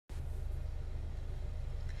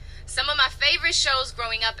Some of my favorite shows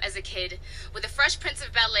growing up as a kid were The Fresh Prince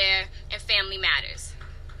of Bel-Air and Family Matters.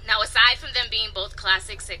 Now, aside from them being both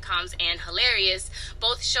classic sitcoms and hilarious,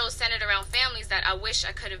 both shows centered around families that I wish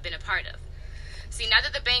I could have been a part of. See, neither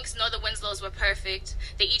the Banks nor the Winslows were perfect.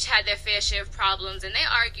 They each had their fair share of problems, and they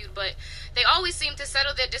argued, but they always seemed to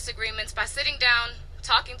settle their disagreements by sitting down,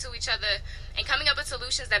 talking to each other, and coming up with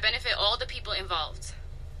solutions that benefit all the people involved.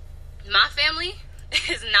 My family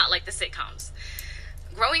is not like the sitcoms.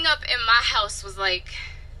 Growing up in my house was like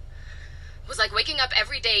waking up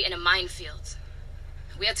every day in a minefield.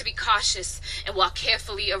 We had to be cautious and walk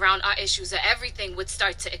carefully around our issues or everything would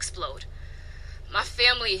start to explode. My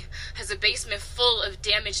family has a basement full of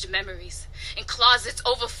damaged memories and closets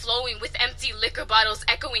overflowing with empty liquor bottles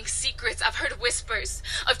echoing secrets. I've heard whispers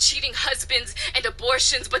of cheating husbands and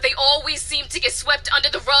abortions, but they always seem to get swept under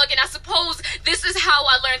the rug, and I suppose this is how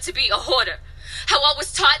I learned to be a hoarder. How I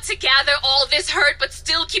was taught to gather all this hurt but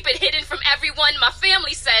still keep it hidden from everyone. My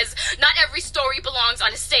family says not every story belongs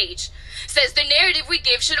on a stage. Says the narrative we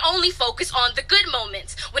give should only focus on the good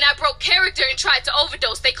moments. When I broke character and tried to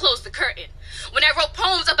overdose, they closed the curtain. When I wrote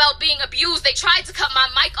poems about being abused, they tried to cut my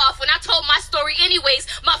mic off. When I told my story anyways,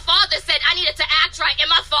 my father said I needed to act right. And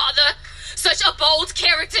my father, such a bold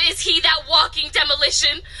character is he, that walking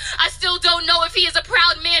demolition. I still don't know if he is a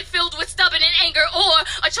proud man filled with stubborn and anger or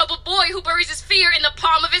a troubled boy who buries his fear in the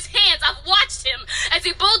palm of his hands. I've watched him as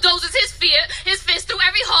he bulldozes his fist through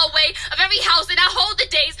every hallway of every house, and I hold the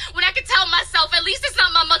days when I can tell myself, at least it's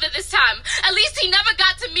not my mother this time. At least he never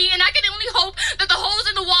got to me, and I can only hope that the holes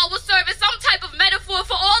in the wall will serve as some type of metaphor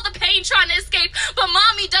for all the pain trying to escape. But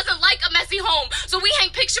mommy doesn't like a messy home, so we hang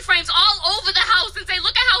picture frames all over the house and say,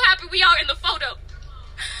 look at how happy we are in the photo.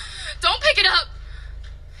 Don't pick it up.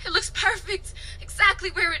 It looks perfect, exactly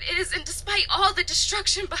where it is, and despite all the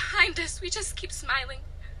destruction behind us, we just keep smiling.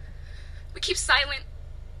 We keep silent.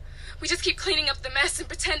 We just keep cleaning up the mess and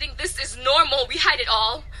pretending this is normal. We hide it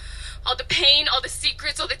all. All the pain, all the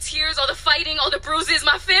secrets, all the tears, all the fighting, all the bruises.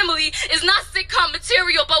 My family is not sitcom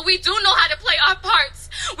material, but we do know how to play our parts.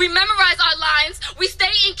 We memorize our lines. We stay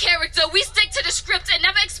in character. We stick to the script and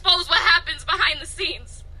never expose what happens behind the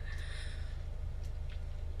scenes.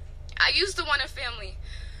 I used to want a family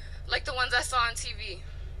like the ones I saw on TV.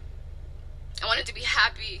 I wanted to be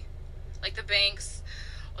happy like the Banks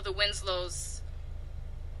or the Winslows.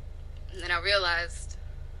 And then I realized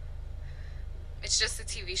it's just a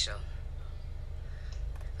TV show.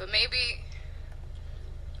 But maybe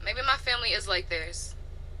my family is like theirs.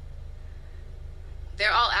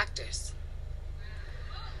 They're all actors.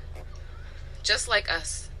 Just like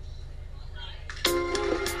us.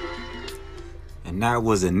 And that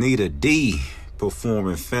was Anita D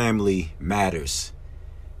performing Family Matters.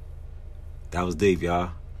 That was deep, y'all.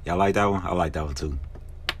 Y'all like that one? I like that one too.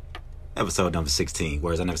 Episode number 16,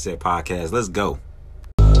 Words I Never Said podcast. Let's go.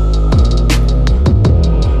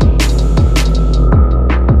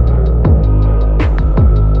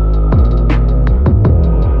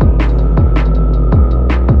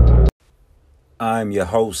 I'm your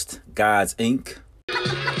host, God's Inc.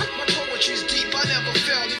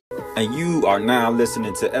 And you are now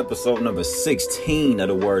listening to episode number 16 of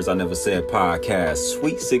the Words I Never Said podcast.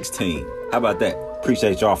 Sweet 16. How about that?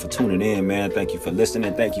 Appreciate y'all for tuning in, man. Thank you for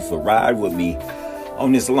listening. Thank you for riding with me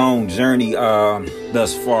on this long journey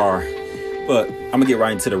thus far. But I'm going to get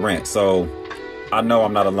right into the rant. So I know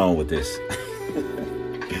I'm not alone with this.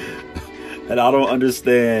 And I don't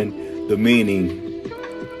understand the meaning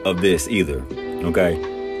of this either. Okay?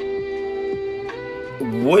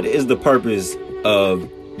 What is the purpose of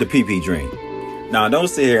the PP dream? Now, don't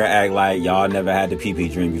sit here and act like y'all never had the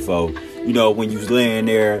PP dream before. You know, when you was laying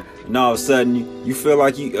there and all of a sudden you feel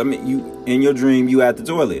like you in your dream, you at the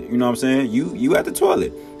toilet. You know what I'm saying? You at the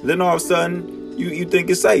toilet. Then all of a sudden you think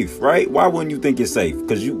it's safe, right? Why wouldn't you think it's safe?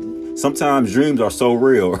 Because sometimes dreams are so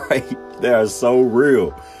real, right? They are so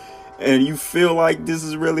real. And you feel like this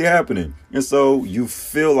is really happening. And so you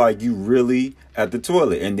feel like you really at the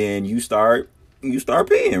toilet. And then you start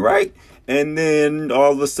peeing, right? And then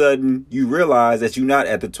all of a sudden you realize that you're not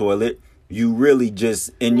at the toilet. You really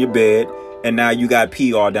just in your bed. And now you got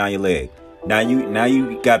pee all down your leg. Now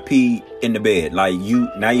you got pee in the bed. Like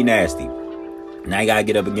now you nasty. Now you gotta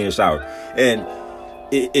get up and get in the shower. And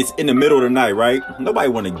it's in the middle of the night, right? Nobody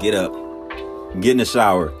want to get up, get in the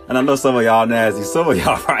shower. And I know some of y'all nasty. Some of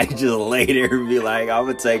y'all probably just lay there and be like, I'm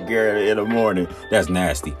gonna take care of it in the morning. That's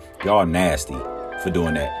nasty. Y'all nasty for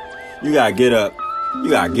doing that. You gotta get up. You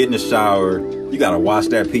gotta get in the shower. You gotta wash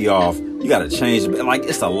that pee off. You gotta change. Like,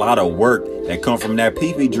 it's a lot of work that come from that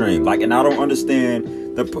pee dream. Like, and I don't understand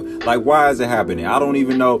Like, why is it happening? I don't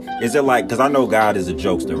even know. Is it like, because I know God is a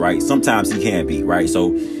jokester, right? Sometimes he can be, right? So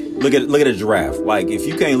look at a giraffe. Like, if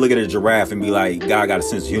you can't look at a giraffe and be like, God got a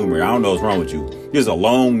sense of humor, I don't know what's wrong with you. He's a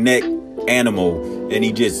long neck animal, and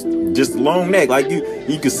he just long neck. Like,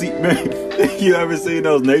 you can see, man, you ever seen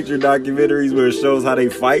those nature documentaries where it shows how they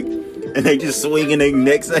fight and they just swinging their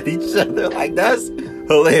necks at each other? Like, that's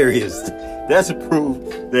hilarious. That's a proof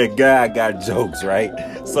that God got jokes, right?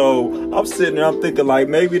 So I'm sitting there, I'm thinking, like,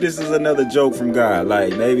 maybe this is another joke from God.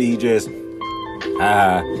 Like, maybe he just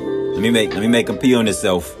let me make him pee on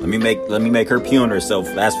himself. Let me make her pee on herself.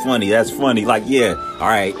 That's funny. Like, yeah, all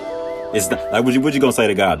right. It's not, like, what you gonna say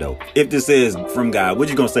to God though? If this is from God, what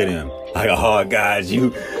you gonna say to him? Like, oh God, you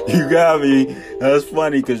got me. That's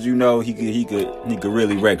funny, because you know he could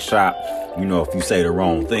really wreck shop, you know, if you say the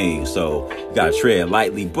wrong thing. So you gotta tread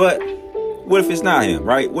lightly. But what if it's not him,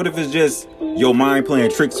 right? What if it's just your mind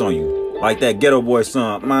playing tricks on you? Like that Ghetto Boy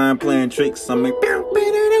song, mind playing tricks on me.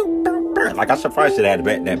 Like, I probably should have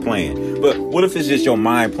had that playing. But what if it's just your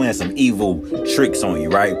mind playing some evil tricks on you,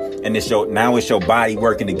 right? And it's your body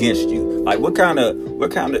working against you. Like, what kind of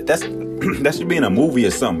that should be in a movie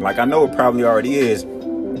or something. Like, I know it probably already is,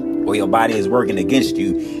 where your body is working against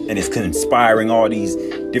you and it's conspiring all these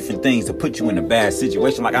different things to put you in a bad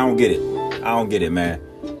situation. Like, I don't get it, man.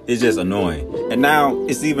 It's just annoying. And now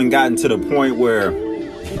it's even gotten to the point where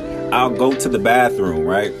I'll go to the bathroom,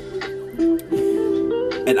 right?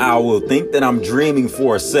 And I will think that I'm dreaming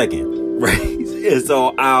for a second, right? And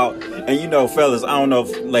so and you know, fellas, I don't know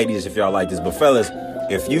if ladies, if y'all like this, but fellas,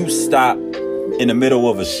 if you stop in the middle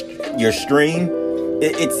of your stream,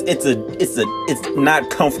 it's not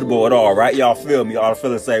comfortable at all, right? Y'all feel me? Y'all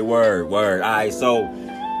fellas say word. All right, so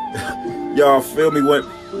y'all feel me? What?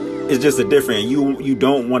 It's just a different. You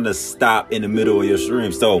don't want to stop in the middle of your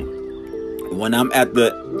stream. So when I'm at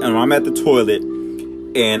the toilet,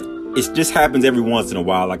 and it just happens every once in a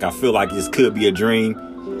while. Like, I feel like this could be a dream.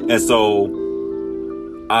 And so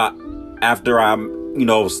after I'm, you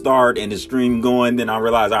know, start and the stream going, then I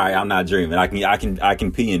realize, all right, I'm not dreaming. I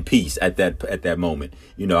can pee in peace at that moment.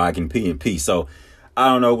 You know, I can pee in peace. So I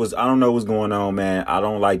don't know what's going on, man. I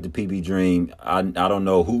don't like the pee dream. I don't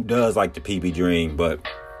know who does like the pee dream, but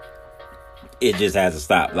it just has to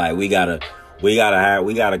stop. Like, we gotta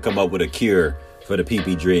come up with a cure for the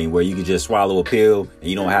pee dream, where you can just swallow a pill and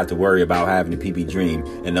you don't have to worry about having the pee dream.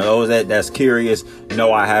 And those that's curious,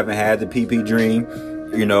 no, I haven't had the pee dream.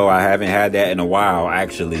 You know, I haven't had that in a while,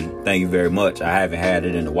 actually. Thank you very much. I haven't had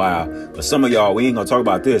it in a while. But some of y'all, we ain't gonna talk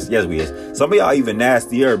about this. Yes, we is. Some of y'all even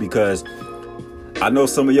nastier, because I know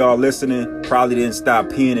some of y'all listening probably didn't stop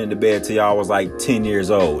peeing in the bed till y'all was like 10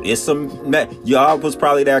 years old. Y'all was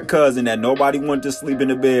probably that cousin that nobody wanted to sleep in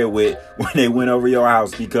the bed with when they went over your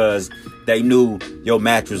house, because they knew your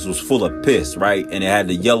mattress was full of piss, right? And it had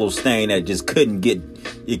the yellow stain that just couldn't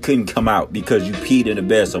come out because you peed in the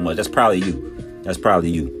bed so much. That's probably you.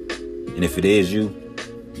 And if it is you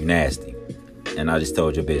nasty. And I just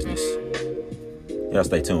told your business. Y'all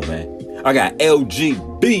stay tuned, man. I got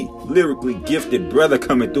LGB, Lyrically Gifted Brother,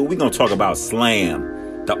 coming through. We're going to talk about slam,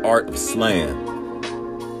 the art of slam.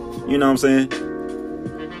 You know what I'm saying?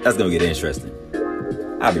 That's going to get interesting.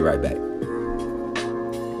 I'll be right back.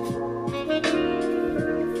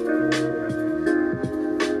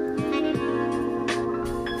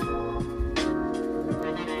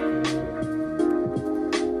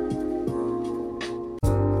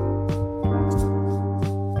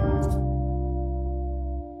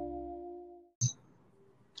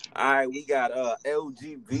 All right, we got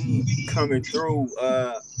LGB coming through,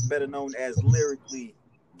 better known as Lyrically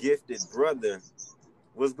Gifted Brother.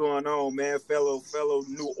 What's going on, man? Fellow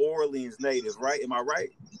New Orleans native, right? Am I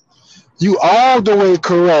right? You all the way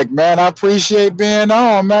correct, man. I appreciate being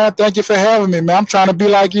on, man. Thank you for having me, man. I'm trying to be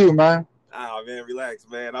like you, man. Oh, man, relax,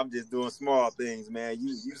 man. I'm just doing small things, man.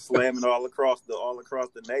 You slamming all across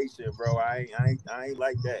the nation, bro. I ain't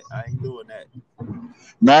like that. I ain't doing that.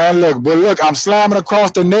 Man, look, I'm slamming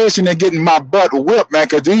across the nation and getting my butt whipped, man,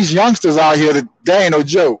 because these youngsters out here, they ain't no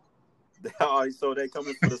joke. Oh, so they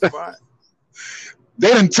coming for the spot?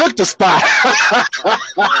 They done took the spot.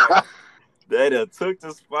 They done took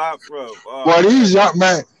the spot, bro. Oh, well, these young,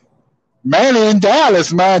 man, mainly in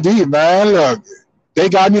Dallas, man, look, they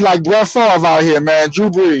got me like Brett Favre out here, man,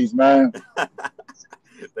 Drew Brees, man.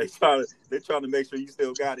 They trying to make sure you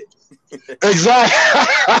still got it.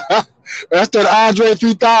 Exactly. That's that Andre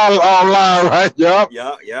 3000 online, right? Yep.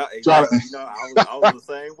 Yeah, exactly. You know, I was the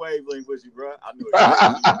same wavelength with you, bro. I knew exactly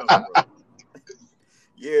where you coming from.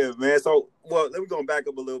 Yeah, man. So, well, let me go back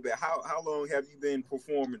up a little bit. How long have you been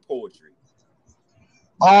performing poetry?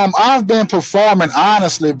 I've been performing,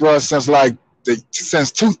 honestly, bro, since like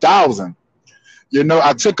since 2000. You know,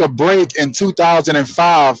 I took a break in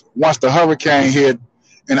 2005 once the hurricane hit,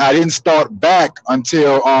 and I didn't start back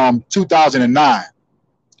until 2009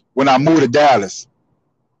 when I moved to Dallas.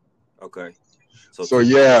 Okay. So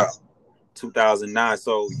yeah. 2009.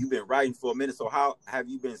 So you've been writing for a minute. So how have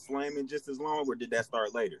you been slamming just as long, or did that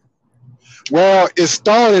start later? Well, it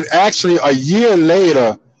started actually a year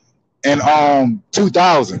later in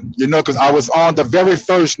 2000, you know, because I was on the very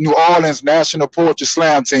first New Orleans National Poetry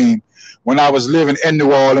Slam team when I was living in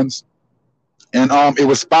New Orleans. And it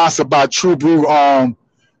was sponsored by True Brew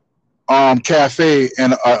Cafe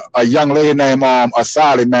and a young lady named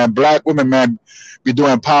Asali, man. Black women, man, be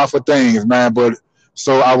doing powerful things, man. But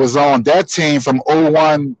so I was on that team from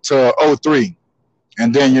 01 to 03.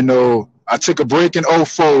 And then, you know, I took a break in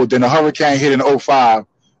 04, then the hurricane hit in 05,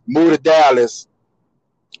 moved to Dallas,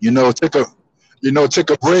 you know, took a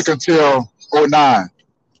break until 09.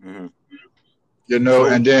 Mm-hmm. You know,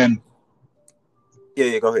 So, and then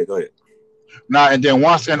yeah, go ahead. Now and then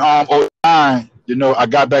once in 09, you know, I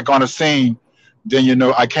got back on the scene, then you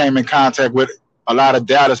know, I came in contact with a lot of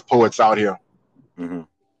Dallas poets out here. Mm-hmm.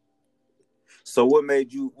 So what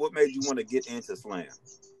made you want to get into slam?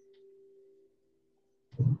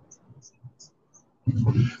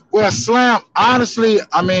 Well, slam, honestly,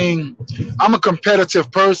 I mean, I'm a competitive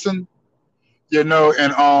person, you know,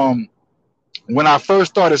 and when I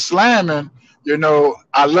first started slamming, you know,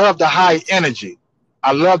 I love the high energy.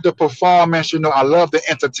 I love the performance, you know, I love the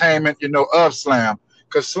entertainment, you know, of slam.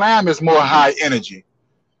 Cause slam is more high energy,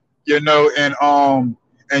 you know,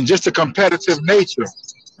 and just a competitive nature.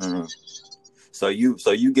 Mm-hmm. So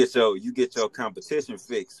you get your competition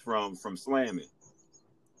fix from slamming.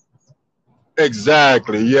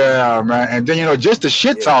 Exactly, yeah, man. And then you know, just the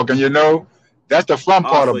shit talking, you know, that's the fun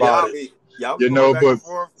part so about it. Y'all be you going know, back but and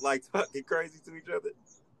forth, like talking crazy to each other.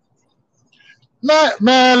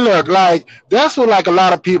 Man, look, like that's what like a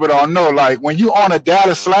lot of people don't know. Like when you on a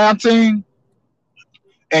Dallas Slam team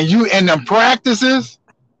and you in them practices,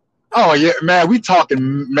 oh yeah, man, we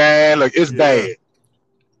talking, man. Look, it's bad.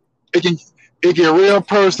 It get real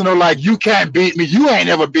personal. Like you can't beat me. You ain't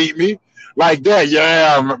never beat me. Like that,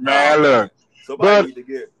 yeah, man. Look, somebody need to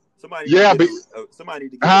get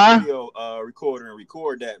a video recorder and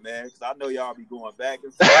record that, man. Because I know y'all be going back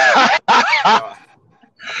and forth.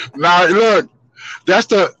 Now look, that's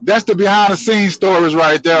the behind the scenes stories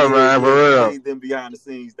right there, man. For real. Them behind the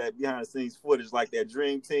scenes footage, like that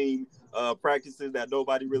dream team practices that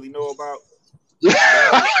nobody really know about. We need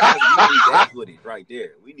that footage right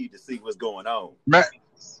there. We need to see what's going on, man.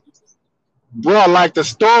 Bro, like the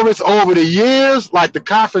stories over the years, like the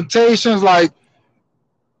confrontations, like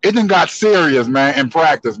it done got serious, man, in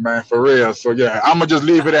practice, man, for real. So yeah, I'm gonna just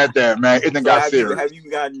leave it at that, man. It done got serious. Have you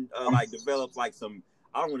gotten like developed like some?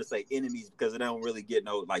 I don't want to say enemies because it don't really get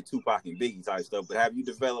no like Tupac and Biggie type stuff. But have you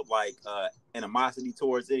developed like animosity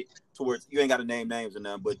towards it? Towards you ain't got to name names or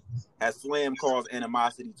nothing, but has slam caused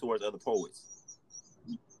animosity towards other poets?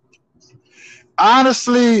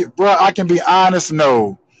 Honestly, bro, I can be honest.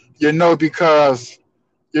 No, you know, because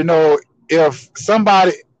you know if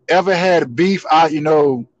somebody ever had beef out, you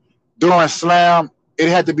know, during slam, it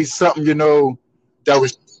had to be something, you know, that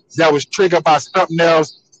was triggered by something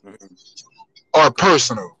else. Mm-hmm. Or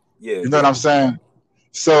personal, you know what I'm saying?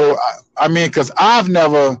 So I mean, because I've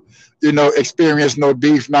never, you know, experienced no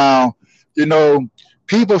beef. Now, you know,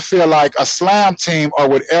 people feel like a slam team or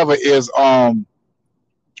whatever is,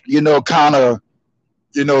 you know, kind of,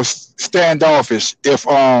 you know, standoffish. If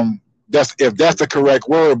that's the correct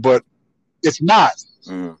word, but it's not.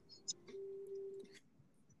 Mm.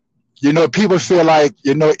 You know, people feel like,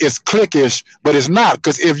 you know, it's cliquish, but it's not.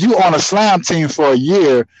 Because if you on a slam team for a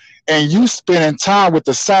year and you spending time with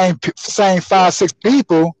the same 5-6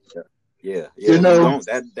 people, you know,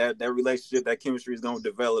 that relationship, that chemistry is gonna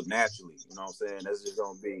develop naturally. You know what I'm saying? That's just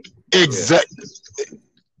gonna be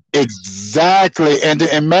exactly. And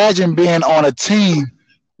to imagine being on a team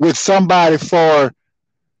with somebody for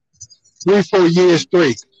 3-4 years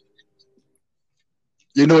straight.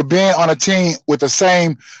 You know, being on a team with the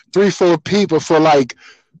same 3-4 people for like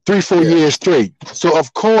 3-4 years straight. So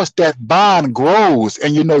of course that bond grows,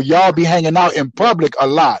 and you know, y'all be hanging out in public a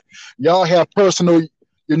lot. Y'all have personal,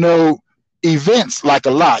 you know, events like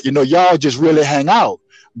a lot. You know, y'all just really hang out.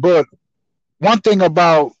 But one thing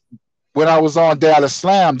about when I was on Dallas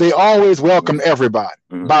Slam, they always welcome everybody.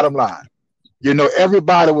 Mm-hmm. Bottom line, you know,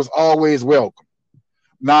 everybody was always welcome.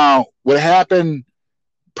 Now, what happened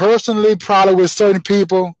personally, probably with certain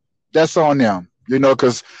people, that's on them. You know,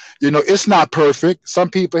 because you know, it's not perfect. Some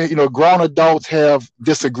people, you know, grown adults have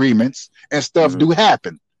disagreements and stuff do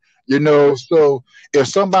happen. So if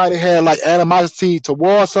somebody had like animosity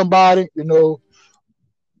towards somebody,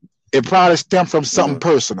 it probably stemmed from something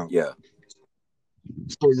personal. Yeah.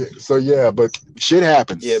 So yeah, but shit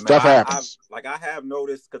happens. Yeah, man. Stuff happens. I have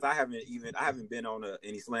noticed, because I haven't been on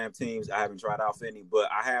any slam teams. I haven't tried out for any, but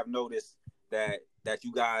I have noticed that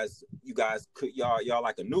you guys y'all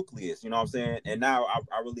like a nucleus. You know what I'm saying? And now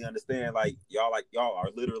I really understand, like y'all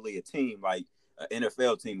are literally a team, like an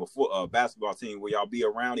NFL team, a basketball team, where y'all be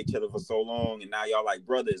around each other for so long, and now y'all like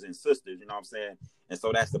brothers and sisters. You know what I'm saying? And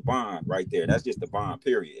so that's the bond right there. That's just the bond.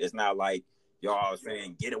 Period. It's not like y'all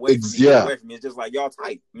saying get away from me, get away from me. It's just like y'all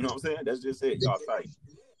tight. You know what I'm saying? That's just it. Y'all tight.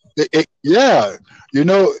 Yeah,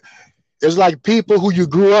 it's like people who you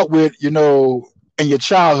grew up with, in your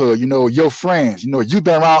childhood, your friends, you've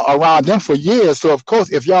been around them for years. So of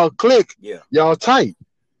course, if y'all click, y'all tight.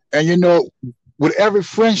 And with every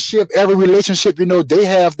friendship, every relationship, they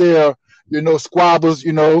have their, squabbles,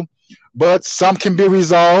 but some can be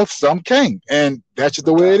resolved, some can't, and that's just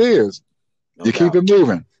the way it is. You keep it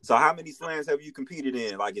moving. So how many slams have you competed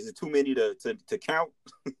in? Like, is it too many to count?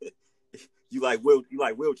 You like Will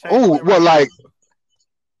Chamberlain? Oh, well, like,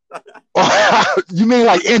 you mean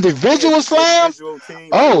like individual slams? Individual team,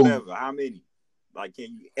 whatever. How many? Like,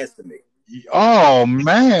 can you estimate? Oh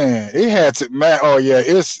man, it had to, man. Oh yeah,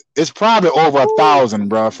 it's probably over 1,000,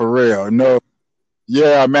 bro. For real. No,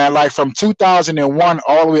 yeah, man. Like from 2001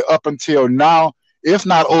 all the way up until now, if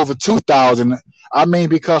not over 2,000. I mean,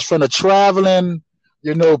 because from the traveling,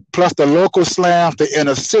 plus the local slams, the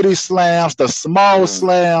inner city slams, the small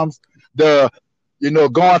slams, the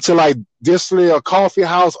going to like this little coffee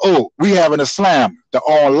house. Oh, we having a slam. The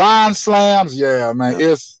online slams, yeah, man.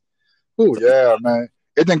 Yeah, man.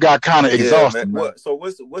 It then got kind of exhausting. Man. So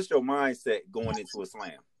what's your mindset going into a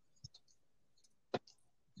slam?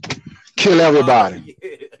 Kill everybody.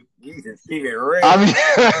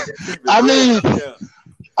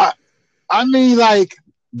 I mean, like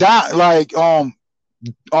that, like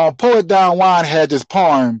poet Don Juan had this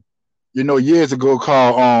poem, years ago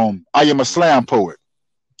called "I Am a Slam Poet,"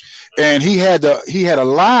 and he had a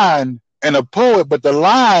line and a poet, but the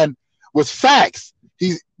line was facts.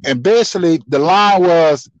 And basically the line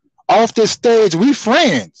was, off this stage we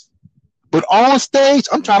friends, but on stage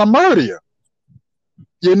I'm trying to murder you.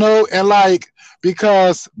 And like,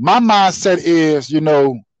 because my mindset is,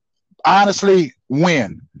 honestly,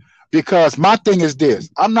 win. Because my thing is this: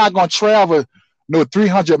 I'm not gonna travel no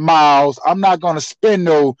 300 miles. I'm not gonna spend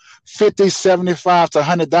no $50, $75 to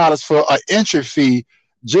 $100 for an entry fee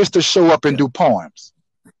just to show up and do poems.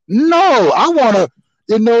 No, I wanna,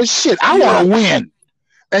 I wanna win.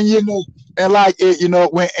 And and like it,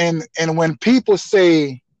 when people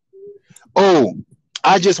say, "Oh,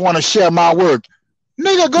 I just want to share my work,"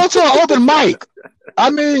 nigga, go to an open mic. I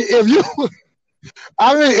mean, if you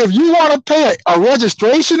want to pay a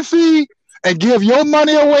registration fee and give your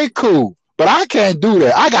money away, cool. But I can't do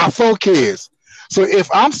that. I got 4 kids, so if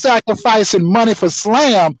I'm sacrificing money for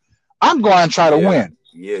slam, I'm going to try to win.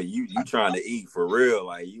 Yeah, you trying to eat for real?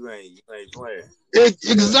 Like you ain't playing.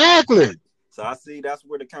 Exactly. So I see that's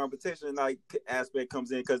where the competition like aspect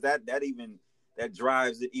comes in, because that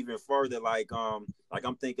drives it even further. Like I'm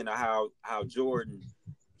thinking of how Jordan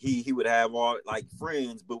he would have all like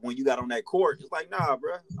friends, but when you got on that court, it's like, nah,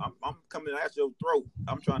 bro, I'm coming at your throat.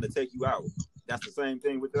 I'm trying to take you out. That's the same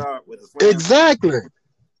thing with the slam. Exactly.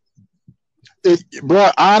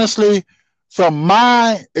 Bro, honestly, from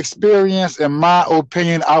my experience and my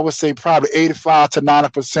opinion, I would say probably 85 to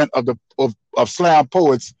 90% of slam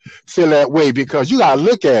poets feel that way, because you gotta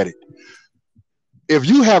look at it. If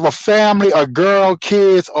you have a family, a girl,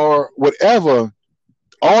 kids, or whatever,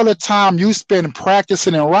 all the time you spend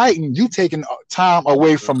practicing and writing, you taking time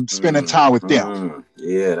away from spending time with them.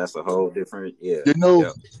 Yeah, that's a whole different. Yeah,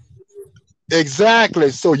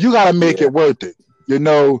 exactly. So you gotta make it worth it.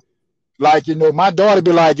 Like my daughter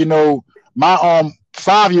be like, my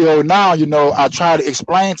 5-year-old now, I try to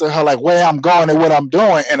explain to her like where I'm going and what I'm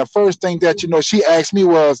doing. And the first thing that she asked me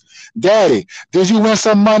was, "Daddy, did you win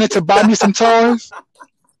some money to buy me some toys?"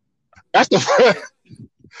 That's the first.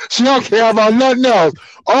 She don't care about nothing else.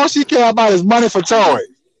 All she care about is money for toys.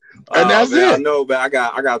 And that's it. I know, but I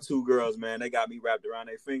got 2 girls, man. They got me wrapped around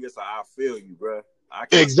their fingers, so I feel you, bro.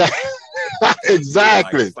 Exactly.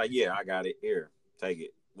 Exactly. It's like, yeah, I got it. Here, take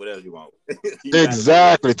it. Whatever you want.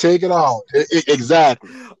 Exactly. Take it on. Exactly.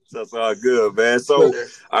 So it's all good, man. So,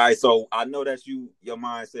 all right. So I know that your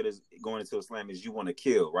mindset is going into a slam is you want to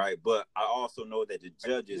kill, right? But I also know that the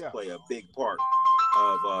judges play a big part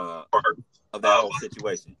of that whole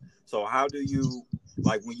situation. So how do you,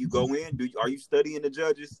 like, when you go in, are you studying the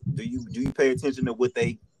judges? Do you pay attention to what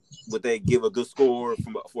they would they give a good score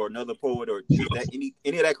for another poet, or is that any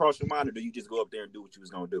of that cross your mind, or do you just go up there and do what you was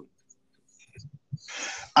gonna do?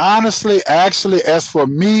 Honestly, actually, as for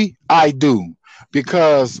me, I do.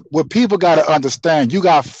 Because what people got to understand, you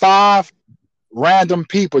got 5 random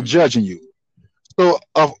people judging you. So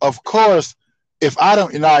of course, if I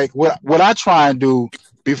don't like what I try and do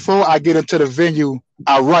before I get into the venue,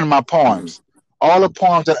 I run my poems. All the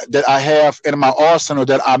poems that I have in my arsenal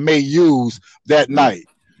that I may use that night.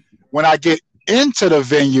 When I get into the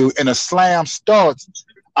venue and the slam starts,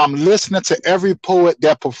 I'm listening to every poet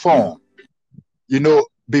that performed,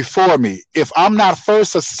 before me. If I'm not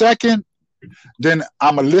first or second, then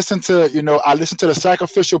I'm gonna listen to, I listen to the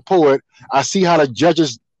sacrificial poet. I see how the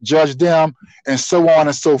judges judge them, and so on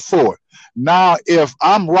and so forth. Now, if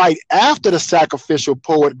I'm right after the sacrificial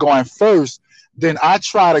poet going first, then I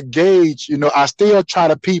try to gauge, I still try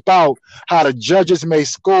to peep out how the judges may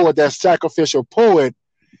score that sacrificial poet,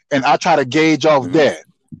 and I try to gauge off that.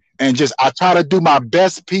 And I try to do my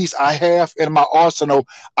best piece I have in my arsenal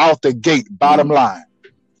out the gate, bottom line.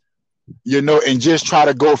 And just try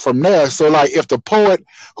to go from there. So like if the poet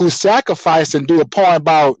who sacrificed and do a poem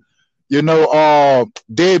about,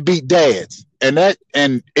 deadbeat dads and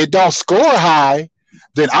it don't score high,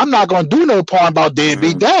 then I'm not gonna do no poem about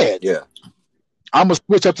deadbeat dads. Yeah. I'm gonna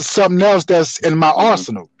switch up to something else that's in my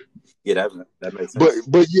arsenal. Yeah, that makes sense.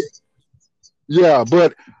 But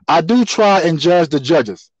but I do try and judge the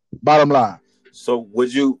judges, bottom line. So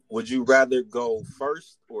would you rather go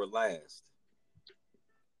first or last?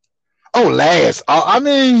 Oh, last. I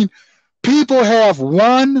mean, people have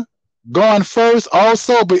won gone first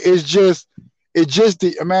also, but it's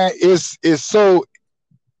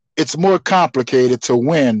more complicated to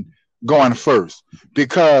win going first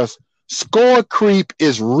because score creep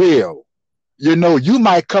is real. You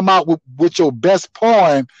might come out with your best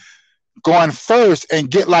poem going first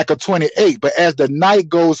and get like a 28, but as the night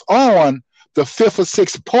goes on, the 5th or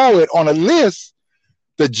 6th poet on the list,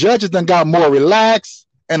 the judges then got more relaxed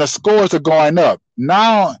and the scores are going up.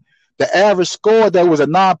 Now, the average score that was a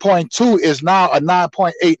 9.2 is now a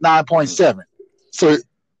 9.8, 9.7. So,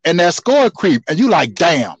 and that score creep, and you like,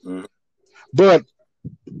 damn. But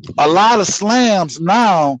a lot of slams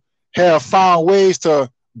now have found ways to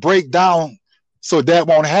break down so that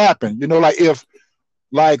won't happen.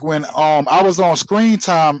 Like when I was on Screen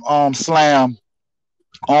Time Slam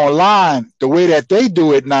online, the way that they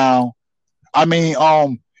do it now, I mean,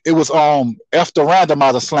 it was after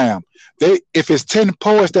randomizer slam. If it's 10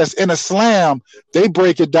 poets that's in a slam, they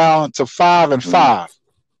break it down to 5 and 5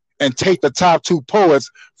 and take the top 2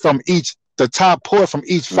 poets from each, the top poet from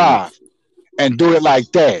each 5 and do it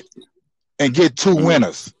like that and get 2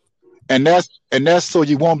 winners. And that's so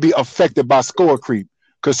you won't be affected by score creep.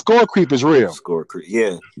 Cause score creep is real. Score creep,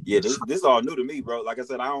 yeah. This is all new to me, bro. Like I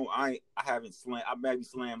said, I haven't slammed. I maybe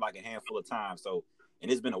slammed like a handful of times. So,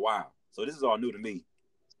 and it's been a while. So this is all new to me.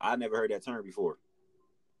 I never heard that term before.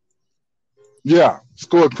 Yeah,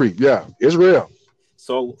 score creep. Yeah, it's real.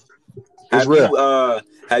 So, have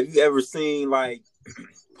you ever seen like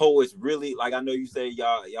poets really? Like I know you say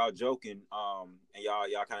y'all joking, and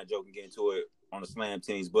y'all kind of joking getting to it on the slam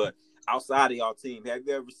teams, but outside of y'all team, have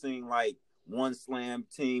you ever seen like one slam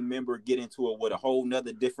team member get into it with a whole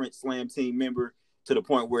nother different slam team member to the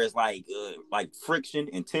point where it's like friction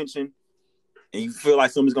and tension, and you feel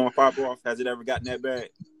like something's gonna pop off? Has it ever gotten that bad?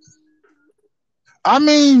 I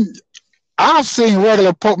mean, I've seen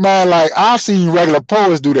regular poets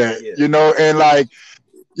do that, and like,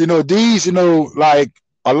 these, like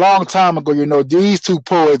a long time ago, these 2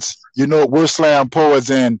 poets, were slam poets,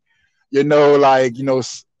 and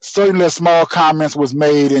certain little small comments was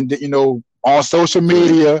made, and on social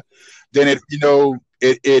media, then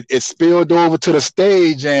it spilled over to the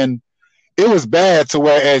stage, and it was bad to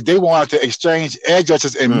whereas they wanted to exchange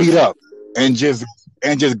addresses and meet up and just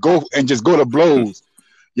go to blows,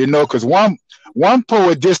 because one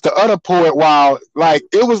poet dissed the other poet while like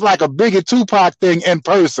it was like a Biggie Tupac thing in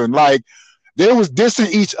person, like they was dissing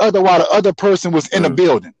each other while the other person was in the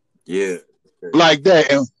building, like that,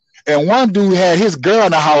 and one dude had his girl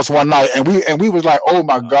in the house one night, and we was like, oh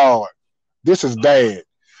my God, this is bad.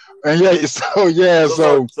 And so they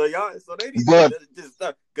need to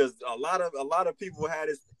stuff because a lot of people had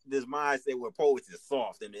this mindset where poets is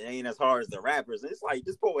soft and it ain't as hard as the rappers. And it's like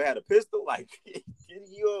this poet had a pistol, like you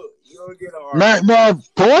don't get a hard man,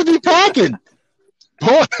 poets be packing.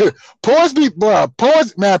 Poets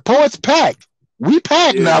pack. We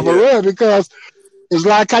pack now for real, because it's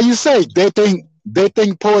like how you say they think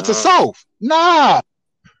poets are soft. Nah.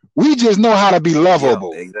 We just know how to be Yeah,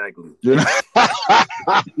 lovable. exactly. You know?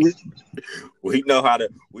 we know how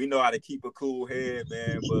to keep a cool head,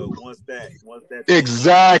 man. But once that thing pop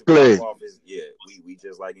Exactly. off, is yeah, we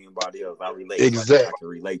just like anybody else. I relate. I Exactly. can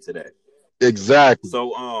relate to that. Exactly.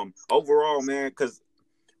 So overall, man, because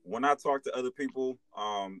when I talk to other people,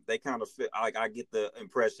 they kind of feel like I get the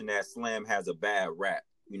impression that slam has a bad rap.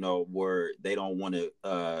 Where they don't want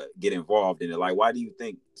to get involved in it. Like, why do you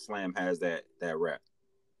think slam has that rap?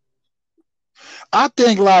 I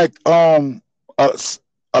think like a,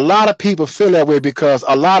 a lot of people feel that way because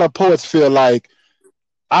a lot of poets feel like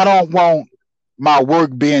I don't want my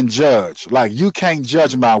work being judged. Like you can't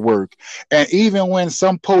judge Mm-hmm. my work. And even when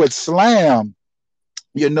some poets slam,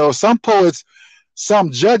 some poets,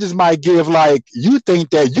 some judges might give like you think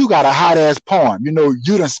that you got a hot ass poem.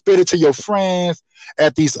 You done spit it to your friends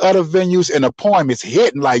at these other venues and the poem is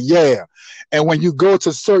hitting like yeah. And when you go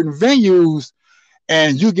to certain venues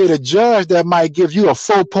and you get a judge that might give you a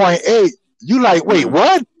 4.8, you like, wait, Mm-hmm.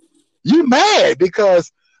 what? You mad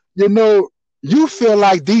because you know you feel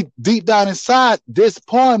like deep down inside this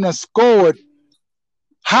poem has scored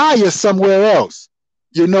higher somewhere else.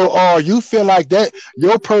 Or you feel like that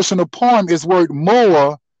your personal poem is worth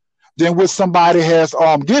more than what somebody has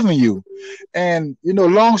given you. And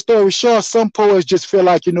long story short, some poets just feel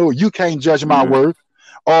like you can't judge my Mm-hmm. work,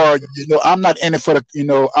 or I'm not in it for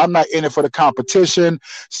the competition.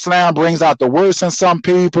 Slam brings out the worst in some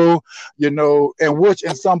people, and which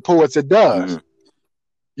in some poets it does,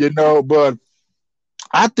 Mm-hmm. but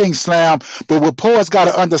I think slam. But what poets got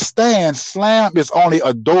to understand, slam is only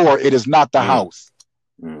a door; it is not the house.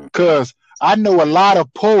 Mm-hmm. Because I know a lot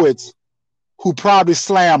of poets who probably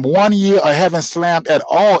slammed 1 year or haven't slammed at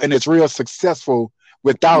all and it's real successful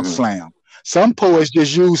without Mm-hmm. slam. Some poets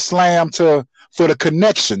just use slam for the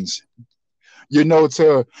connections,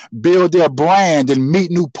 to build their brand and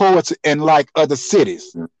meet new poets in like other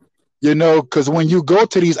cities. Because when you go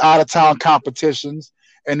to these out of town competitions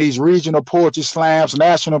and these regional poetry slams,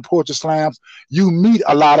 national poetry slams, you meet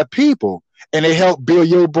a lot of people and it help build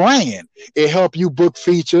your brand. It help you book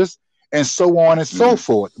features and so on and so Mm-hmm.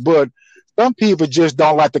 forth. But some people just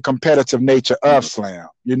don't like the competitive nature of Mm-hmm. slam,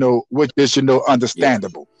 which is, Yeah.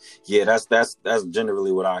 understandable. Yeah, that's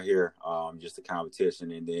generally what I hear. Just the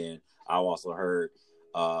competition, and then I also heard,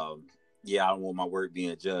 um, yeah, I don't want my work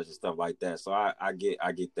being judged and stuff like that. So I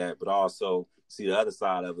get that, but also see the other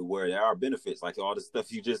side of it where there are benefits, like all the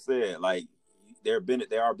stuff you just said. Like there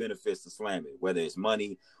are benefits to slamming, whether it's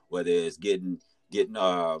money, whether it's getting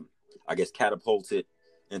I guess catapulted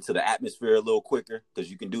into the atmosphere a little quicker because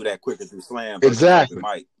you can do that quicker through slam versus open Exactly.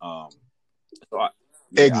 mic. So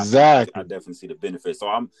yeah, I Exactly. definitely see the benefits. So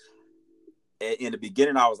I'm in the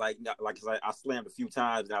beginning, I was like I slammed a few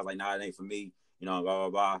times, and I was like, nah, it ain't for me. Blah blah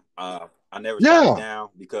blah. I never shot it Yeah. down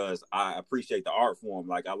because I appreciate the art form.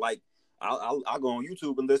 Like I'll go on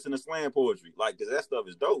YouTube and listen to slam poetry, like because that stuff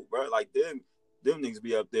is dope, bro. Like them niggas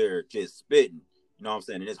be up there just spitting. You know what I'm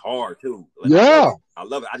saying? And it's hard too, and I love Yeah. it. I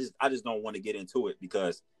love it. I just don't want to get into it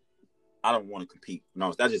because I don't want to compete.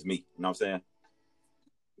 That's just me. You know what I'm saying?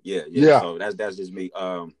 Yeah. Yeah. So that's just me.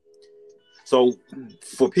 So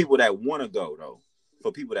for people that want to go though,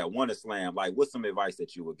 for people that want to slam, like what's some advice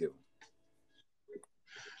that you would give them?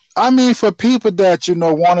 I mean, for people that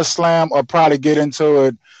want to slam or probably get into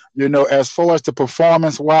it, as far as the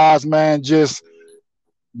performance wise, man, just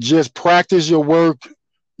practice your work.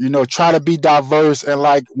 Try to be diverse, and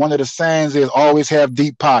like one of the sayings is always have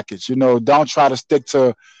deep pockets. Don't try to stick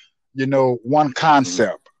to one Mm-hmm.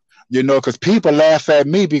 concept. Because people laugh at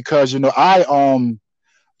me because I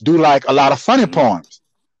do like a lot of funny Mm-hmm. poems,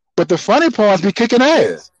 but the funny poems be kicking Yeah,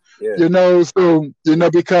 ass. yeah. So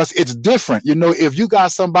because it's different. If you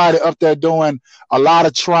got somebody up there doing a lot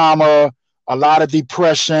of trauma, a lot of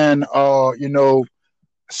depression,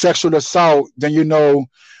 sexual assault, then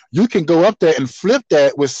you can go up there and flip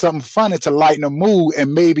that with something funny to lighten the mood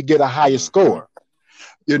and maybe get a higher Mm-hmm. score.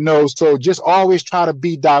 So just always try to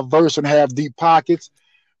be diverse and have deep pockets.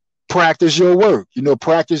 Practice your work,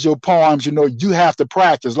 practice your poems. You have to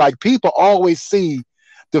practice. Like people always see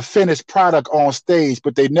the finished product on stage,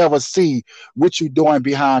 but they never see what you're doing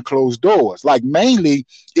behind closed doors. Like mainly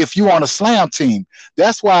if you on a slam team.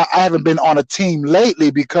 That's why I haven't been on a team lately,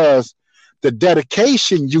 because the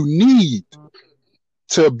dedication you need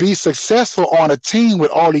to be successful on a team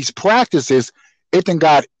with all these practices, it then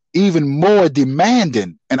got even more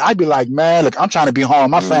demanding. And I'd be like, man, look, I'm trying to be home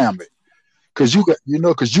with my Mm-hmm. family. Because you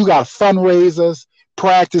got fundraisers,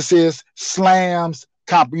 practices, slams,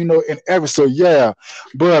 and every so yeah.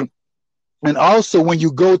 But and also when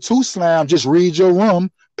you go to slam, just read your room,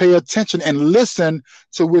 pay attention and listen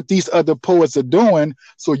to what these other poets are doing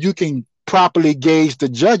so you can properly gauge the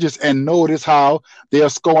judges and notice how they're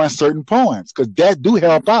scoring certain poems, because that do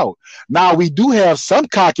help out. Now, we do have some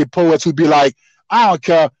cocky poets who be like, I don't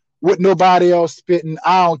care what nobody else spitting.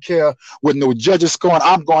 I don't care what no judges scoring.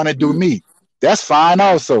 I'm going to do me. That's fine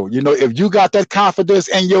also. You know, if you got that confidence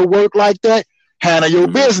in your work like that, handle your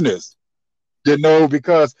business. You know,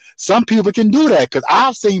 because some people can do that. Because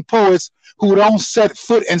I've seen poets who don't set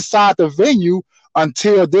foot inside the venue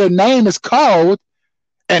until their name is called,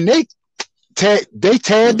 and they tear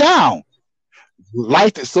it down.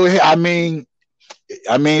 Like, so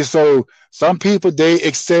so some people, they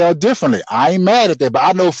excel differently. I ain't mad at that, but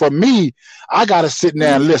I know for me, I gotta sit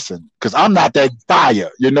there and listen, because I'm not that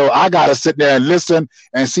fire. You know, I gotta sit there and listen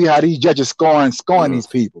and see how these judges scoring these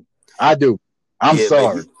people. I do. I'm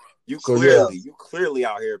sorry. You clearly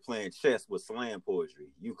out here playing chess with slam poetry.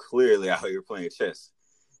 You clearly out here playing chess,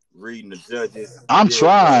 reading the judges. I'm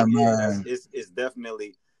trying, man. It's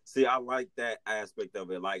definitely. See, I like that aspect of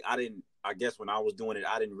it. Like, I guess when I was doing it,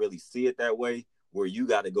 I didn't really see it that way, where you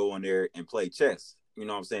got to go in there and play chess. You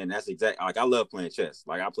know what I'm saying? That's exactly, like, I love playing chess.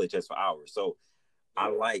 Like, I play chess for hours. So I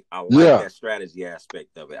like that strategy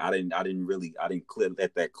aspect of it. I didn't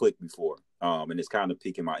let that click before. And it's kind of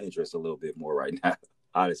piquing my interest a little bit more right now,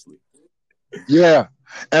 honestly. Yeah.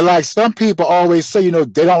 And like some people always say, you know,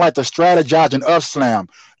 they don't like the strategizing of slam.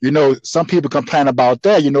 You know, some people complain about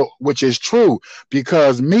that, you know, which is true,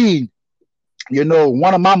 because me, you know,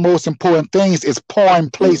 one of my most important things is poem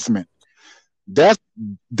placement. That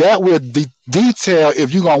will detail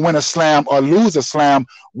if you're going to win a slam or lose a slam,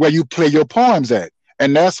 where you play your poems at.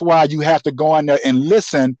 And that's why you have to go in there and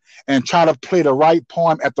listen and try to play the right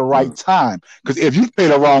poem at the right time. Because if you play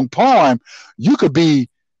the wrong poem, you could be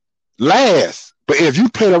last. But if you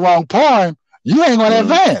play the wrong poem, you ain't going to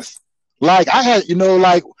advance. Like I had, you know,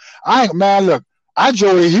 like I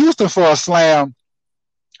drove to Houston for a slam,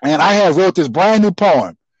 and I had wrote this brand new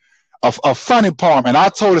poem, a funny poem, and I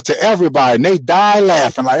told it to everybody, and they died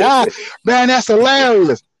laughing. Like, man, that's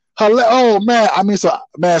hilarious. Oh man,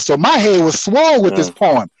 so my head was swole with this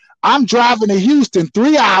poem. I'm driving to Houston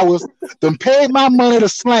 3 hours, then paid my money to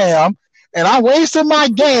slam, and I wasted my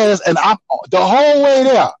gas, and I'm the whole way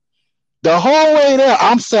there.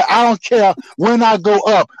 I'm saying, I don't care when I go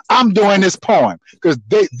up, I'm doing this poem, because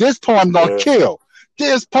this poem gonna kill.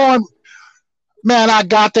 This poem, man, I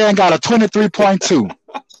got there and got a 23.2.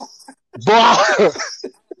 Boy,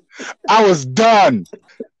 I was done.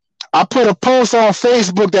 I put a post on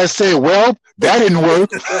Facebook that said, well, that didn't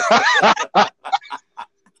work.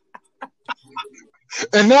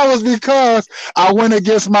 And that was because I went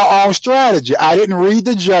against my own strategy. I didn't read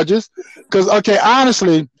the judges, because, okay,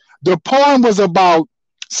 honestly, the poem was about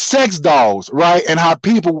sex dolls, right? And how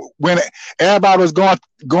people, when everybody was going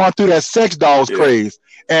through that sex dolls craze,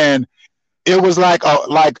 and it was like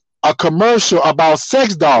a commercial about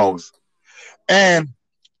sex dolls, and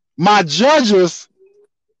my judges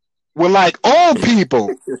were like old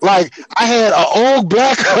people. Like I had an old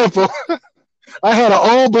black couple, I had an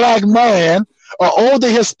old black man, an older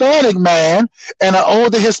Hispanic man, and an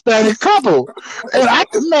older Hispanic couple, and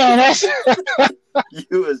that's.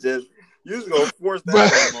 You was gonna force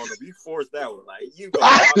that one on them. You forced that one. Like I'm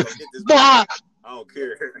gonna get this. I don't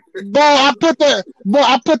care. I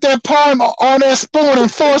put that poem on that spoon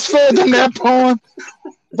and force fed them that poem.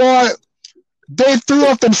 Boy, they threw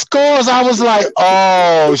up them scores. I was like,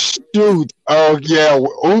 oh shoot. Oh yeah.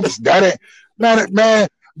 Oops. That ain't man.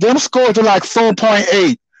 Them scores were like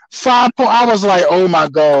 4.8. 5 point. I was like, oh my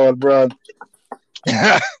God, bro.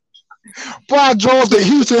 Boy, I drove to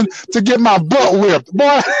Houston to get my butt whipped.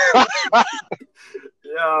 Boy.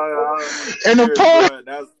 And the poet,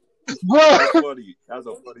 that's funny. That's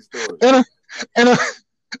a funny story.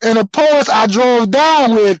 And the poets I drove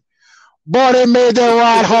down with, boy, they made that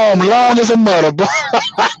ride home long as a mother, bro.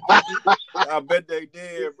 I bet they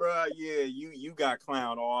did, bro. Yeah, you got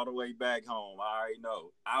clowned all the way back home. I already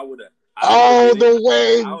know. I would have. All the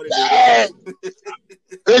way back.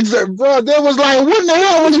 Exactly, bro. They was like, what in the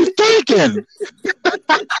hell was you thinking?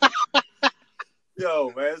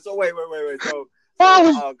 Yo, man. So wait. So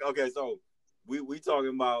okay, so we talking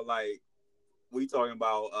about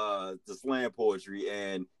the slam poetry,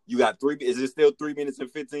 and you got 3. Is it still 3 minutes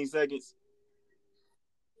and 15 seconds?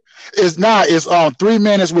 It's not. It's 3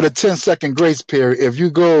 minutes with a 10-second grace period. If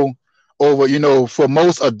you go over, you know, for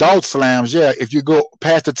most adult slams, if you go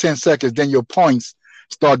past the 10 seconds, then your points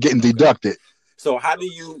start getting deducted. So how do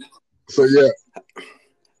you? So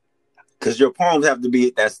because your poems have to be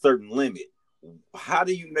at that certain limit. How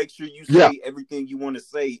do you make sure you say everything you want to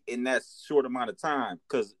say in that short amount of time?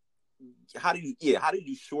 Because how do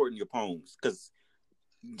you shorten your poems? Because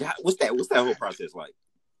what's that whole process like?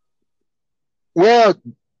 Well,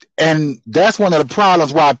 and that's one of the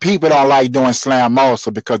problems why people don't like doing slam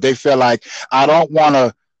also, because they feel like I don't want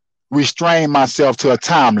to restrain myself to a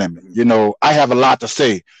time limit. You know, I have a lot to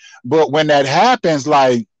say. But when that happens,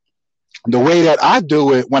 like the way that I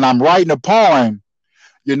do it, when I'm writing a poem,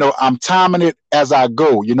 you know, I'm timing it as I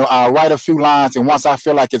go. You know, I'll write a few lines, and once I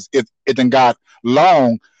feel like it then got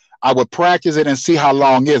long, I would practice it and see how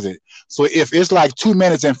long is it. So if it's like 2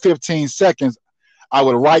 minutes and 15 seconds, I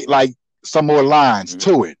would write like some more lines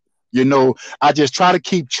to it. You know, I just try to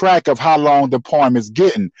keep track of how long the poem is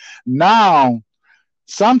getting. Now,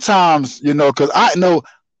 sometimes, you know, because I know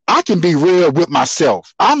I can be real with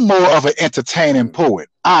myself. I'm more of an entertaining poet,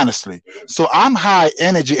 honestly. So I'm high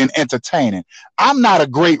energy and entertaining. I'm not a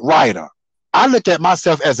great writer. I look at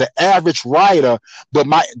myself as an average writer, but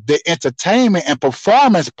the entertainment and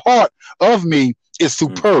performance part of me is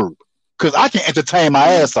superb because I can entertain my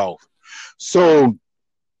ass off. So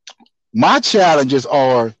my challenges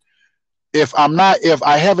are, if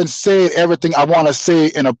I haven't said everything I want to say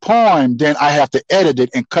in a poem, then I have to edit it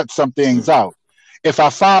and cut some things out. If I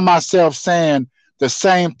find myself saying the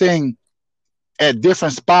same thing at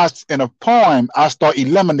different spots in a poem, I start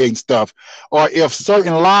eliminating stuff. Or if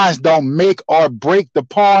certain lines don't make or break the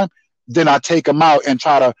poem, then I take them out and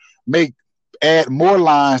try to add more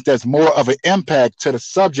lines that's more of an impact to the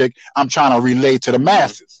subject I'm trying to relate to the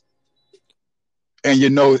masses. And you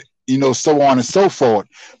know, so on and so forth.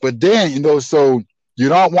 But then, you know, so you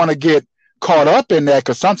don't want to get caught up in that,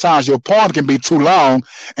 because sometimes your poem can be too long,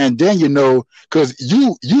 and then, you know, because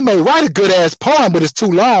you may write a good ass poem, but it's too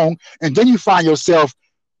long, and then you find yourself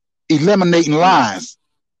eliminating lines,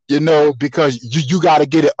 you know, because you got to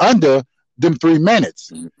get it under them 3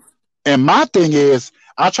 minutes. And my thing is,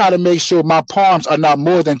 I try to make sure my poems are not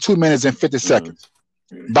more than 2 minutes and 50 seconds.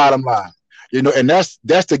 Bottom line, you know, and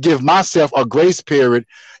that's to give myself a grace period,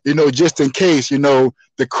 you know, just in case, you know,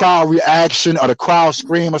 the crowd reaction or the crowd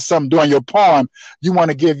scream or something during your poem. You want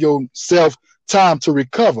to give yourself time to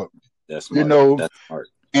recover. That's smart. You know, that's smart.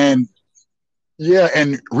 And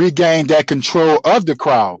regain that control of the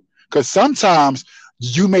crowd, because sometimes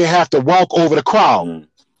you may have to walk over the crowd.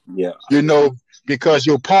 Yeah, you know, because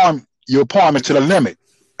your poem is to the limit,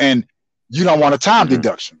 and you don't want a time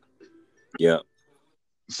deduction. Yeah.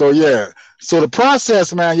 So the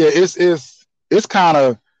process, man, it's kind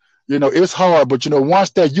of, you know, it's hard, but, you know,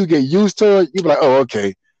 once that you get used to it, you be like, oh,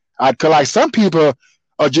 okay. Cause like some people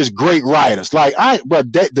are just great writers. Like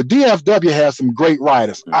the DFW has some great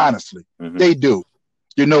writers, honestly. They do.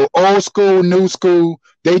 You know, old school, new school,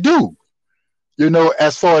 they do. You know,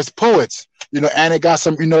 as far as poets, you know, and they got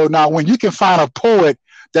some, you know, now when you can find a poet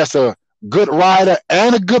that's a good writer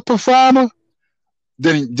and a good performer,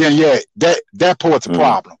 then yeah, that poet's a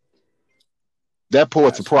problem. That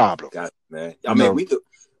poet's a problem. Got it, man. I mean, we could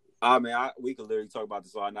literally talk about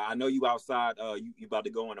this all night. I know you outside. You about to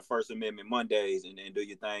go on the First Amendment Mondays and do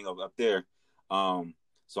your thing up there.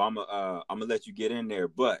 So I'm gonna let you get in there.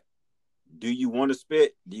 But do you want to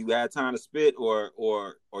spit? Do you have time to spit, or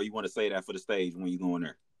you want to say that for the stage when you go in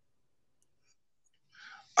there?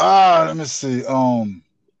 Let me see.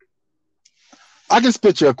 I can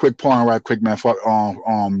spit you a quick poem right quick, man.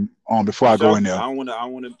 Before I go in there. I want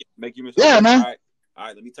to make you miss. Yeah, man. All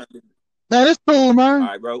right. Let me turn it. Man, it's cool, man. All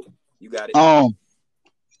right, bro. You got it.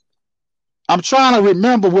 I'm trying to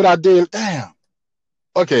remember what I did. Damn.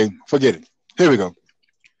 Okay, forget it. Here we go.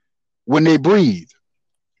 When they breathe,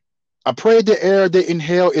 I pray the air they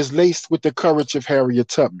inhale is laced with the courage of Harriet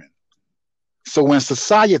Tubman. So when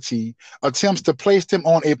society attempts to place them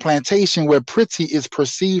on a plantation where pretty is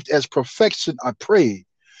perceived as perfection, I pray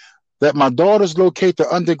that my daughters locate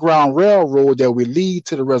the underground railroad that will lead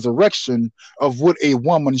to the resurrection of what a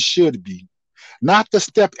woman should be. Not the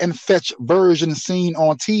step and fetch version seen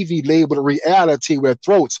on TV labeled reality, where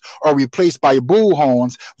throats are replaced by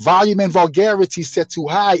bullhorns, volume and vulgarity set too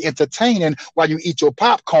high, entertaining while you eat your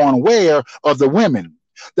popcorn. Where are the women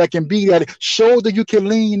that can be that shoulder you can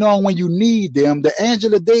lean on when you need them? The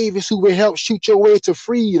Angela Davis who will help shoot your way to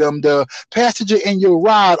freedom, the passenger in your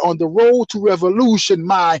ride on the road to revolution.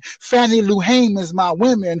 My Fannie Lou Hamans, my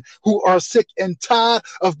women who are sick and tired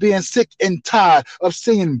of being sick and tired of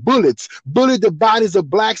seeing bullets bullet the bodies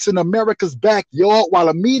of blacks in America's backyard, while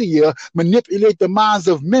the media manipulate the minds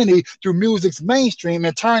of many through music's mainstream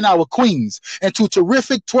and turn our queens into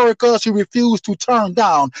terrific twerkers who refuse to turn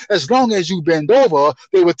down as long as you bend over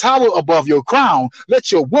They will tower above your crown.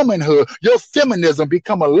 Let your womanhood, your feminism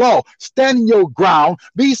become a law. Stand in your ground.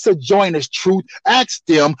 Be sojourners truth. Ask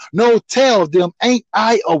them, no, tell them, ain't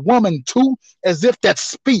I a woman too? As if that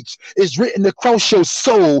speech is written across your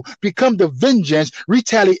soul. Become the vengeance,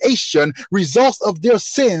 retaliation, results of their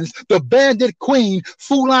sins. The bandit queen,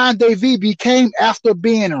 Foulon Davy, became after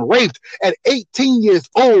being raped at 18 years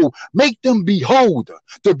old. Make them behold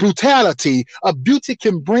the brutality a beauty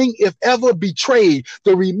can bring if ever betrayed.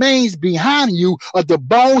 The remains behind you are the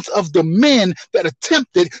bones of the men that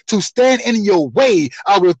attempted to stand in your way.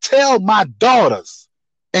 I will tell my daughters.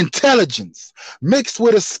 Intelligence mixed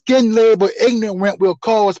with a skin label ignorant will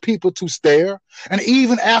cause people to stare. And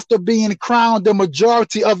even after being crowned, the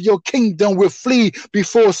majority of your kingdom will flee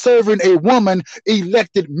before serving a woman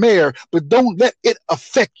elected mayor. But don't let it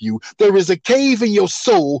affect you. There is a cave in your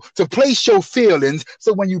soul to place your feelings.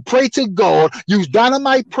 So when you pray to God, use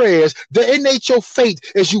dynamite prayers, detonate your faith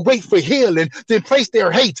as you wait for healing. Then place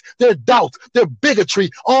their hate, their doubt, their bigotry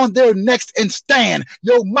on their necks and stand.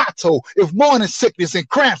 Your motto: if morning sickness and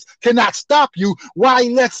cramps cannot stop you, why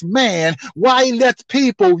let man, why let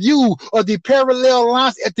people? You are the parallel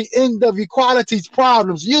lines at the end of equality's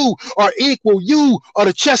problems. You are equal. You are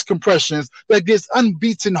the chest compressions that gives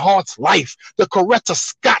unbeaten hearts life. The Coretta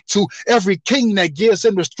Scott to every king that gives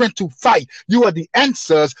him the strength to fight. You are the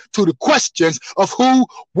answers to the questions of who,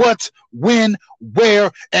 what, when,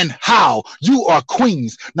 where, and how. You are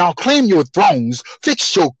queens. Now claim your thrones,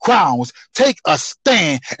 fix your crowns, take a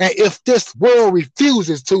stand. And if this world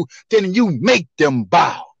refuses to, then you make them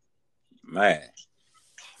bow. Man,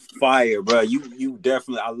 fire, bro. You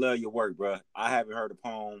definitely, I love your work, bro. I haven't heard a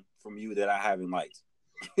poem from you that I haven't liked.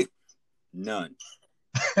 None.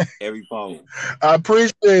 Every poem. I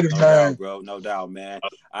appreciate it, no man. Doubt, bro. No doubt, man.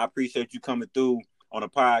 I appreciate you coming through on a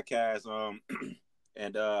podcast.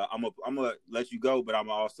 And I'm gonna let you go, but I'm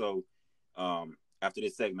also after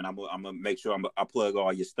this segment, I'm gonna make sure I plug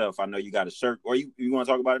all your stuff. I know you got a shirt, or you want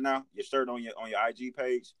to talk about it now? Your shirt on your IG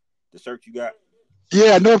page, the shirt you got.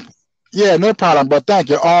 Yeah, no problem. But thank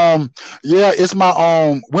you. It's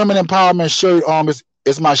my women empowerment shirt.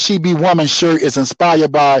 It's my She Be Woman shirt. It's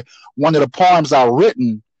inspired by one of the poems I've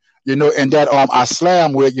written, and that I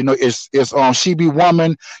slam with, it's she be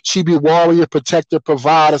woman, she be warrior, protector,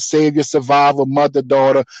 provider, savior, survivor, mother,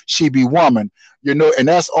 daughter, she be woman, and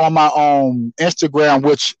that's on my Instagram,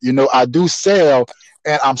 which I do sell,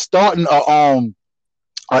 and I'm starting a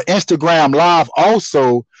Instagram live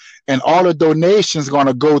also, and all the donations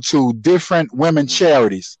gonna go to different women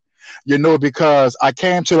charities. Because I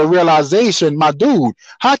came to the realization, my dude,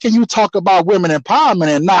 how can you talk about women empowerment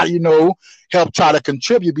and not, help try to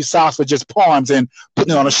contribute besides for just poems and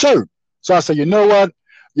putting it on a shirt? So I said, you know what?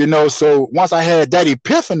 So once I had that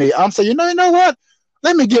epiphany, I'm saying, you know what?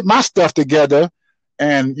 Let me get my stuff together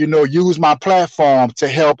and, use my platform to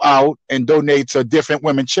help out and donate to different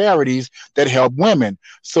women charities that help women.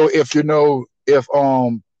 So if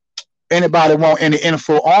anybody want any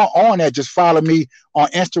info on that, just follow me on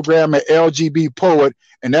Instagram at LGB Poet,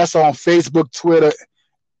 and that's on Facebook, Twitter,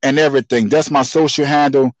 and everything. That's my social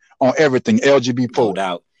handle on everything, LGB Poet. No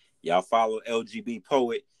doubt. Y'all follow LGB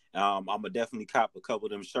Poet. I'm going to definitely cop a couple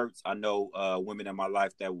of them shirts. I know women in my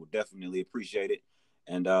life that will definitely appreciate it.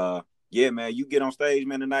 And yeah, man, you get on stage,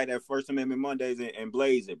 man, tonight at First Amendment Mondays and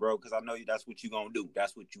blaze it, bro, because I know that's what you're going to do.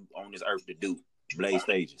 That's what you on this earth to do, blaze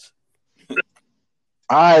stages.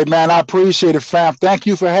 All right, man. I appreciate it, fam. Thank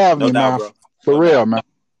you for having me, man. Bro. For real, man.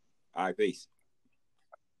 All right, peace.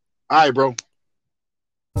 All right, bro.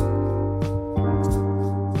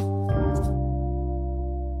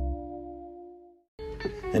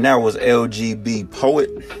 And that was LGB Poet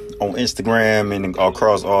on Instagram and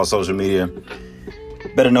across all social media.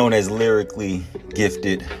 Better known as Lyrically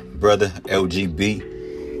Gifted Brother,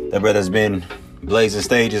 LGB. That brother's been blazing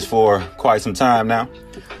stages for quite some time now.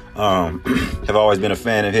 Have always been a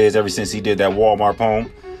fan of his ever since he did that Walmart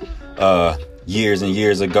poem years and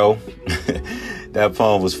years ago. That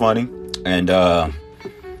poem was funny, and I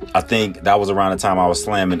think that was around the time I was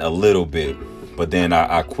slamming a little bit, but then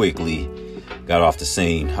I quickly got off the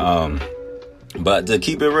scene. But to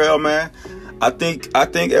keep it real, man, I think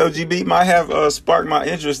LGB might have sparked my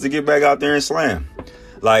interest to get back out there and slam.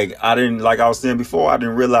 Like I was saying before, I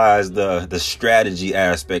didn't realize the strategy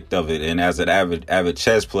aspect of it. And as an avid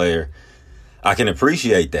chess player, I can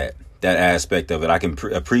appreciate that aspect of it. I can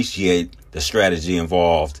appreciate the strategy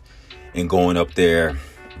involved in going up there,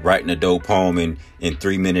 writing a dope poem in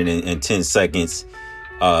 3 minutes and 10 seconds,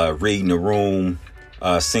 reading the room,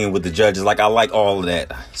 seeing with the judges. Like, I like all of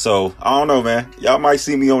that. So I don't know, man. Y'all might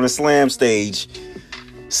see me on a slam stage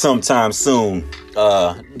sometime soon.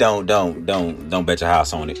 Don't bet your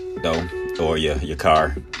house on it though, or your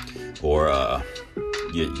car, or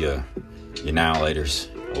your now laters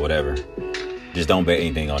or whatever. Just don't bet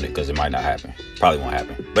anything on it because it might not happen. Probably won't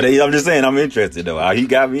happen. But I'm just saying, I'm interested though. He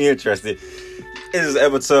got me interested. This is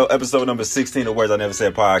episode number 16 of Words I Never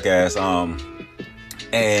Said podcast.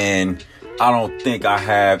 And I don't think I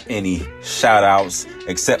have any shout outs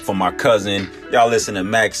except for my cousin. Y'all listen to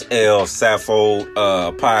Max L. Sappho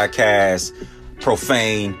podcast,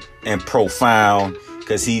 Profane and Profound,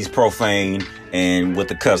 because he's profane and with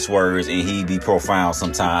the cuss words, and he be profound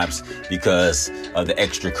sometimes because of the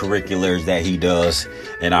extracurriculars that he does,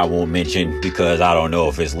 and I won't mention because I don't know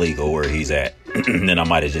if it's legal where he's at. Then I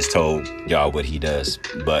might have just told y'all what he does,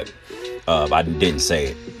 but I didn't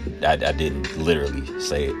say it. I didn't literally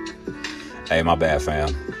say it. Hey, my bad,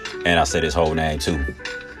 fam. And I said his whole name too.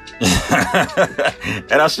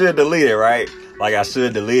 And I should delete it, right? Like I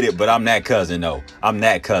should delete it, but I'm that cousin though. I'm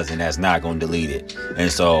that cousin that's not gonna delete it. And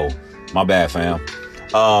so my bad, fam.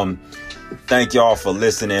 Thank y'all for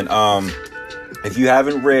listening. If you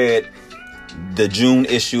haven't read the June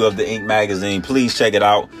issue of the Ink magazine, please check it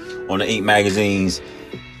out on the Ink magazine's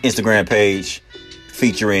Instagram page,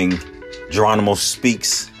 featuring Geronimo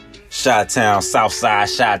Speaks, Chi-Town, Southside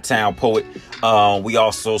Chi-Town poet. We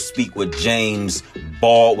also speak with James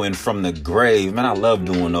Baldwin from the grave. Man, I love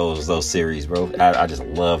doing those series, bro. I just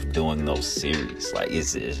love doing those series. Like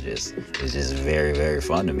it's just very, very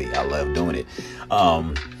fun to me. I love doing it.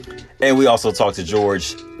 And we also talked to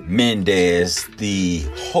George Mendez, the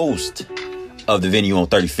host of the venue on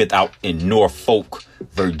 35th out in Norfolk,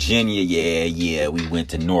 Virginia. Yeah, we went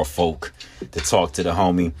to Norfolk to talk to the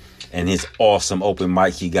homie and his awesome open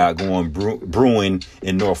mic he got going brewing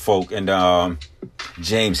in Norfolk. And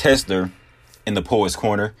James Hester in the Poets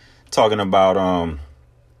Corner talking about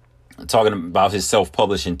his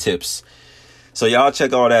self-publishing tips. So y'all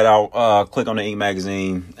check all that out. Click on the Ink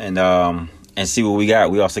magazine and see what we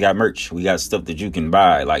got. We also got merch. We got stuff that you can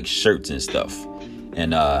buy, like shirts and stuff,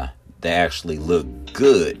 and they actually look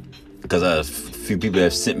good because a few people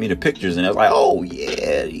have sent me the pictures and I was like, oh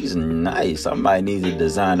yeah, these are nice. I might need to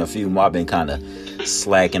design a few more. I've been kind of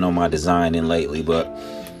slacking on my designing lately, but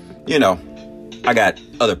you know, I got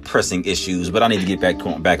other pressing issues, but I need to get back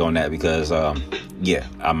on that because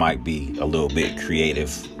I might be a little bit creative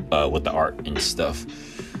with the art and stuff.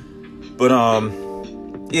 But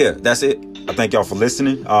yeah, that's it. I thank y'all for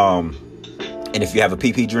listening. And if you have a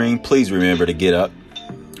PP dream, please remember to get up,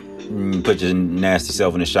 put your nasty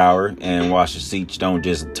self in the shower and wash your seats. Don't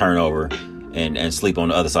just turn over and sleep on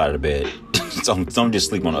the other side of the bed. Don't just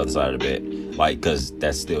sleep on the other side of the bed, like, because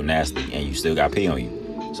that's still nasty and you still got pee on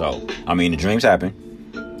you. So, I mean, the dreams happen.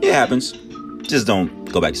 It happens. Just don't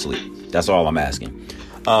go back to sleep. That's all I'm asking.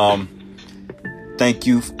 Thank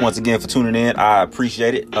you once again for tuning in. I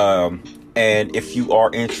appreciate it. And if you are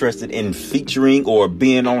interested in featuring or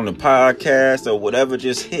being on the podcast or whatever,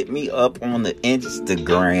 just hit me up on the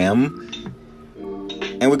Instagram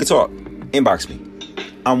and we can talk. Inbox me.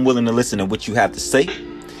 I'm willing to listen to what you have to say.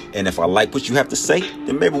 And if I like what you have to say,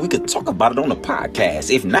 then maybe we could talk about it on the podcast.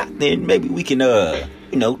 If not, then maybe we can,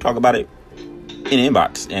 talk about it in the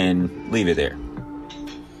inbox and leave it there.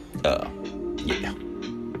 Yeah.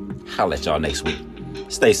 Holla at y'all next week.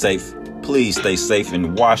 Stay safe. Please stay safe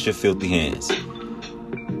and wash your filthy hands.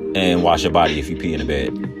 And wash your body if you pee in the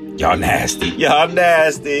bed. Y'all nasty. Y'all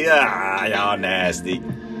nasty. Y'all nasty.